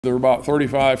There are about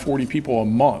 35, 40 people a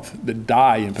month that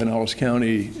die in Pinellas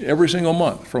County every single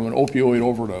month from an opioid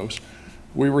overdose.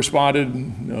 We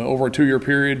responded over a 2-year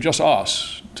period, just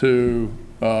us, to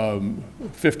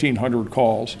 1,500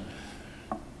 calls.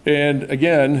 And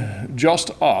again, just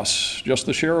us, just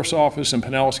the Sheriff's Office and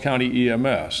Pinellas County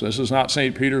EMS. This is not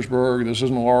St. Petersburg, this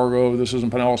isn't Largo, this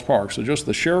isn't Pinellas Park. So just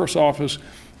the Sheriff's Office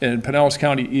and Pinellas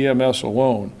County EMS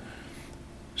alone,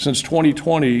 since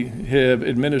 2020, have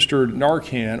administered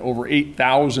Narcan over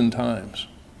 8,000 times.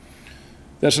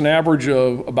 That's an average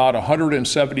of about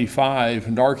 175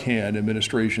 Narcan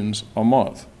administrations a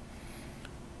month.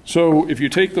 So if you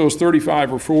take those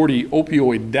 35 or 40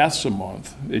 opioid deaths a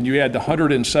month and you add the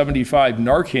 175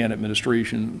 Narcan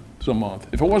administrations a month,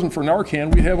 if it wasn't for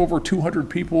Narcan, we'd have over 200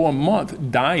 people a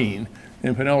month dying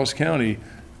in Pinellas County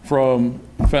from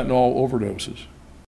fentanyl overdoses.